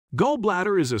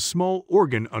Gallbladder is a small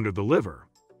organ under the liver.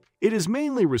 It is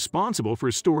mainly responsible for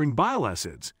storing bile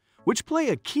acids, which play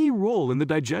a key role in the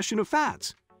digestion of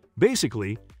fats.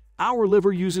 Basically, our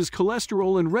liver uses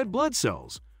cholesterol and red blood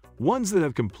cells, ones that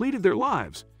have completed their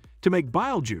lives, to make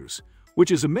bile juice,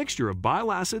 which is a mixture of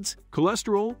bile acids,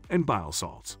 cholesterol, and bile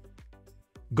salts.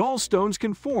 Gallstones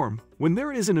can form when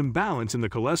there is an imbalance in the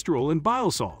cholesterol and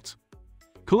bile salts.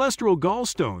 Cholesterol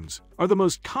gallstones are the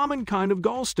most common kind of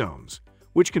gallstones,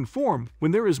 which can form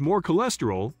when there is more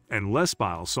cholesterol and less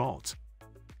bile salts.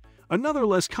 Another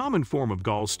less common form of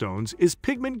gallstones is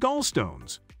pigment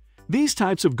gallstones. These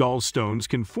types of gallstones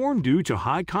can form due to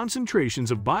high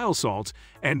concentrations of bile salts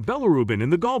and bilirubin in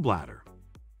the gallbladder.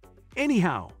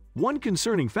 Anyhow, one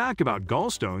concerning fact about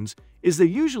gallstones is they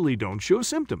usually don't show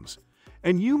symptoms,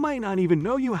 and you might not even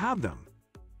know you have them.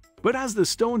 But as the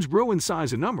stones grow in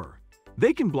size and number,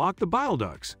 they can block the bile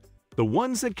ducts, the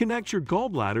ones that connect your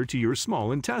gallbladder to your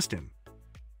small intestine.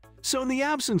 So in the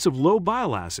absence of low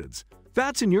bile acids,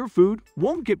 fats in your food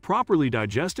won't get properly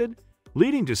digested,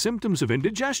 leading to symptoms of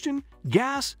indigestion,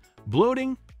 gas,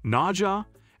 bloating, nausea,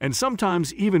 and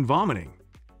sometimes even vomiting.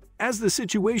 As the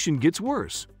situation gets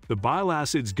worse, the bile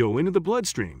acids go into the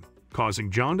bloodstream,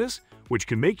 causing jaundice, which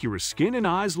can make your skin and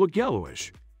eyes look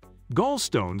yellowish.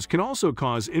 Gallstones can also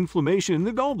cause inflammation in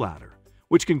the gallbladder,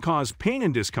 which can cause pain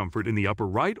and discomfort in the upper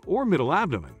right or middle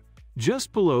abdomen,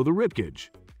 just below the ribcage.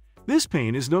 This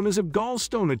pain is known as a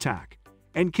gallstone attack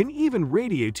and can even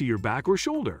radiate to your back or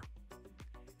shoulder.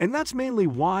 And that's mainly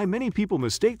why many people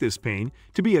mistake this pain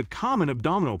to be a common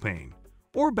abdominal pain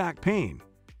or back pain,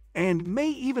 and may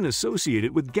even associate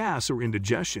it with gas or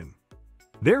indigestion.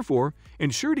 Therefore,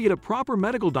 ensure to get a proper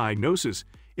medical diagnosis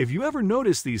if you ever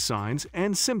notice these signs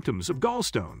and symptoms of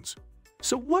gallstones.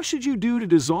 So what should you do to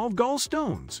dissolve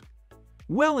gallstones?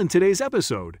 Well, in today's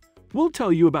episode, we'll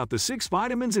tell you about the 6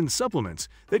 vitamins and supplements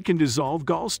that can dissolve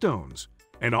gallstones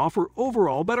and offer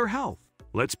overall better health.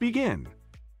 Let's begin.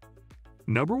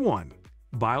 Number 1.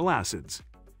 Bile acids.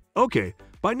 Okay,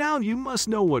 by now you must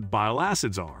know what bile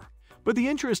acids are, but the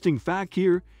interesting fact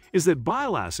here is that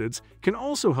bile acids can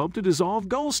also help to dissolve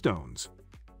gallstones.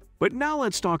 But now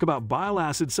let's talk about bile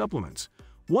acid supplements,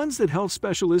 ones that health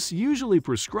specialists usually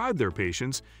prescribe their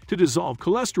patients to dissolve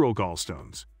cholesterol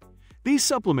gallstones. These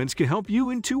supplements can help you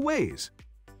in 2 ways.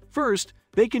 First,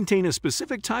 they contain a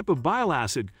specific type of bile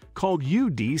acid called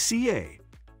UDCA.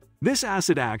 This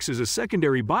acid acts as a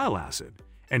secondary bile acid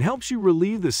and helps you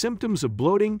relieve the symptoms of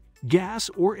bloating, gas,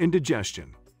 or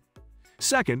indigestion.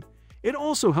 Second, it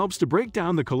also helps to break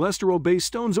down the cholesterol-based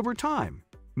stones over time,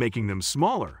 making them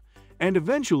smaller and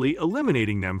eventually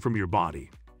eliminating them from your body.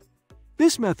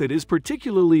 This method is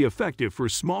particularly effective for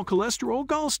small cholesterol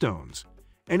gallstones,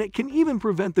 and it can even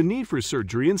prevent the need for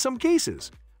surgery in some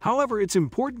cases. However, it's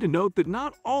important to note that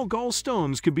not all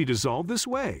gallstones can be dissolved this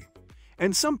way,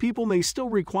 and some people may still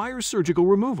require surgical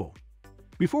removal.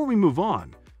 Before we move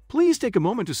on, please take a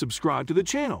moment to subscribe to the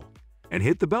channel and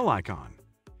hit the bell icon.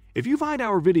 If you find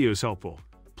our videos helpful,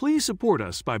 please support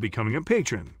us by becoming a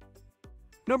patron.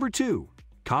 Number 2.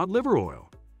 Cod liver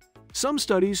oil. Some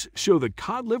studies show that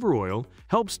cod liver oil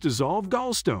helps dissolve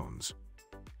gallstones.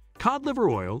 Cod liver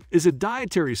oil is a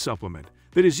dietary supplement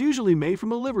that is usually made from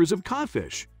the livers of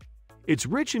codfish. It's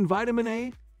rich in vitamin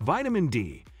A, vitamin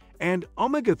D, and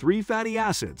omega-3 fatty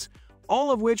acids, all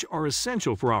of which are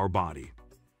essential for our body.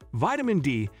 Vitamin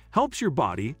D helps your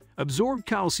body absorb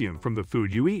calcium from the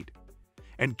food you eat.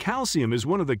 And calcium is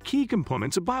one of the key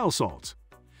components of bile salts.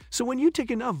 So when you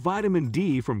take enough vitamin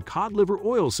D from cod liver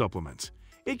oil supplements,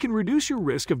 it can reduce your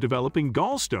risk of developing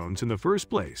gallstones in the first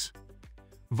place.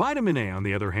 Vitamin A, on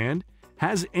the other hand,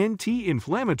 has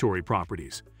anti-inflammatory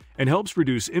properties and helps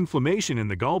reduce inflammation in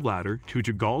the gallbladder due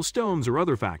to gallstones or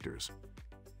other factors.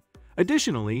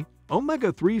 Additionally,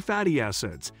 omega-3 fatty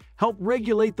acids help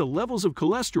regulate the levels of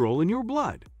cholesterol in your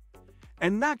blood,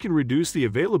 and that can reduce the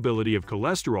availability of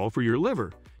cholesterol for your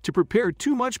liver to prepare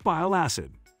too much bile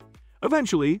acid.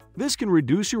 Eventually, this can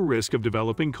reduce your risk of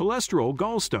developing cholesterol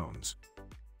gallstones.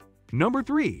 Number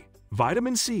 3.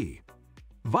 Vitamin C.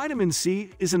 Vitamin C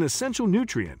is an essential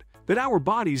nutrient that our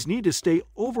bodies need to stay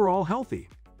overall healthy.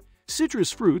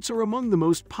 Citrus fruits are among the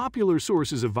most popular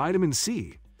sources of vitamin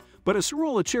C, but a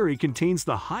Acerola cherry contains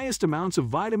the highest amounts of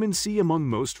vitamin C among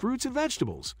most fruits and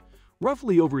vegetables,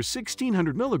 roughly over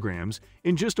 1,600 milligrams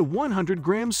in just a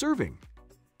 100-gram serving.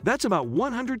 That's about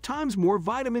 100 times more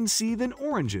vitamin C than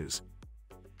oranges.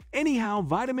 Anyhow,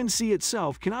 vitamin C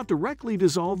itself cannot directly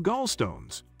dissolve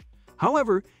gallstones.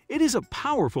 However, it is a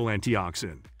powerful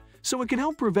antioxidant, so it can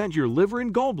help prevent your liver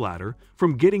and gallbladder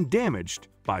from getting damaged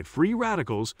by free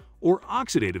radicals or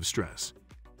oxidative stress.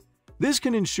 This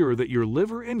can ensure that your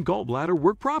liver and gallbladder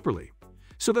work properly,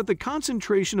 so that the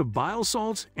concentration of bile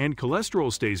salts and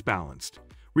cholesterol stays balanced,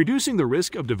 reducing the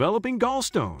risk of developing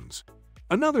gallstones.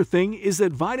 Another thing is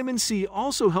that vitamin C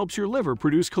also helps your liver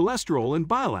produce cholesterol and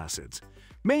bile acids,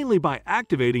 mainly by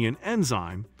activating an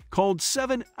enzyme called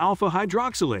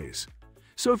 7-alpha-hydroxylase.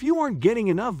 So if you aren't getting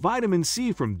enough vitamin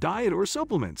C from diet or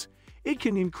supplements, it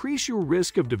can increase your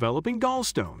risk of developing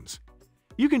gallstones.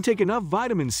 You can take enough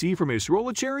vitamin C from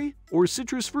acerola cherry or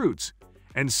citrus fruits,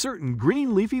 and certain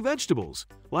green leafy vegetables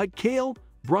like kale,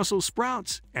 Brussels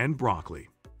sprouts, and broccoli.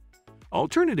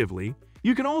 Alternatively,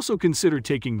 you can also consider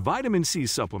taking vitamin C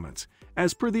supplements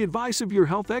as per the advice of your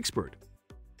health expert.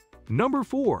 Number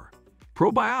 4.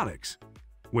 Probiotics.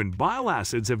 When bile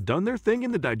acids have done their thing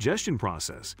in the digestion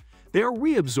process, they are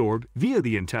reabsorbed via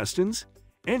the intestines,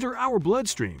 enter our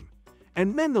bloodstream,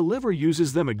 and then the liver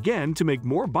uses them again to make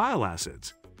more bile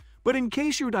acids. But in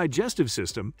case your digestive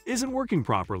system isn't working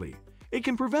properly, it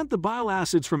can prevent the bile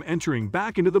acids from entering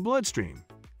back into the bloodstream,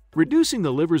 reducing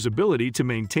the liver's ability to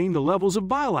maintain the levels of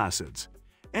bile acids.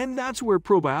 And that's where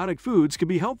probiotic foods can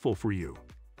be helpful for you.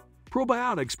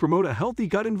 Probiotics promote a healthy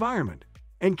gut environment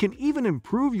and can even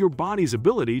improve your body's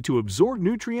ability to absorb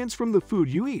nutrients from the food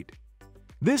you eat.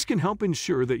 This can help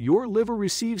ensure that your liver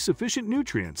receives sufficient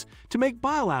nutrients to make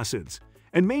bile acids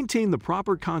and maintain the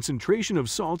proper concentration of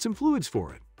salts and fluids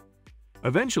for it.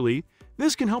 Eventually,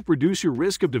 this can help reduce your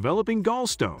risk of developing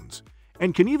gallstones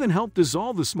and can even help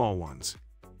dissolve the small ones.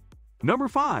 Number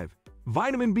 5.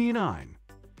 Vitamin B9.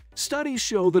 Studies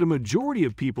show that a majority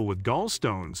of people with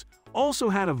gallstones also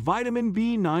had a vitamin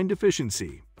B9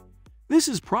 deficiency. This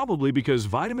is probably because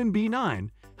vitamin B9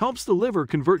 helps the liver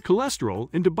convert cholesterol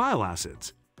into bile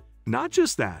acids. Not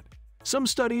just that, some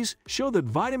studies show that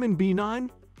vitamin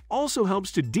B9 also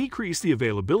helps to decrease the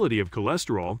availability of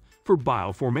cholesterol for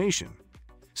bile formation.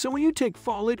 So when you take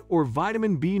folate or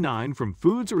vitamin B9 from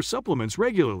foods or supplements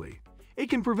regularly, it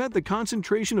can prevent the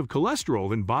concentration of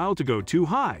cholesterol in bile to go too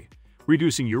high,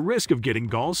 reducing your risk of getting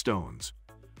gallstones.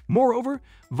 Moreover,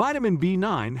 vitamin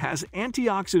B9 has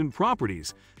antioxidant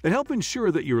properties that help ensure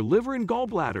that your liver and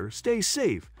gallbladder stay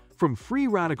safe from free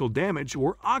radical damage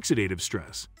or oxidative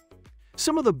stress.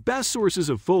 Some of the best sources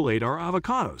of folate are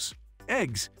avocados,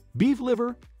 eggs, beef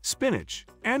liver, spinach,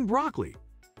 and broccoli.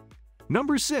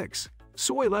 Number 6.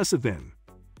 Soy lecithin.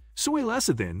 Soy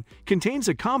lecithin contains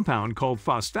a compound called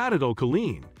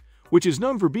phosphatidylcholine, which is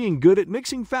known for being good at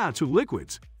mixing fats with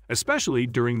liquids, especially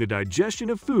during the digestion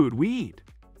of food we eat.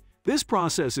 This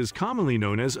process is commonly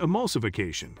known as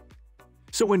emulsification.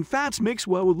 So when fats mix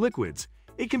well with liquids,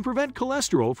 it can prevent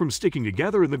cholesterol from sticking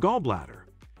together in the gallbladder,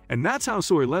 and that's how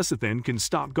soy lecithin can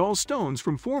stop gallstones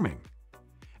from forming.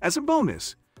 As a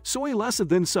bonus, soy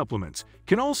lecithin supplements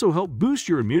can also help boost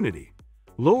your immunity,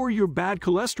 lower your bad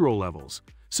cholesterol levels,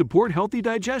 support healthy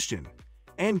digestion,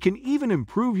 and can even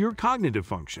improve your cognitive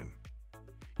function.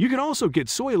 You can also get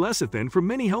soy lecithin from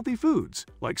many healthy foods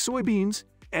like soybeans,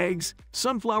 eggs,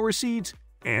 sunflower seeds,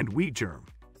 and wheat germ.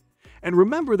 And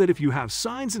remember that if you have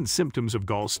signs and symptoms of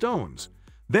gallstones,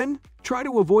 then try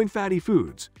to avoid fatty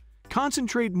foods,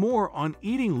 concentrate more on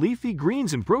eating leafy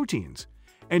greens and proteins,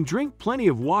 and drink plenty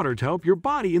of water to help your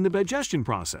body in the digestion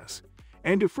process,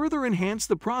 and to further enhance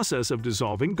the process of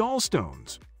dissolving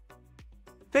gallstones.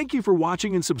 Thank you for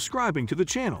watching and subscribing to the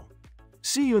channel.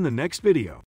 See you in the next video.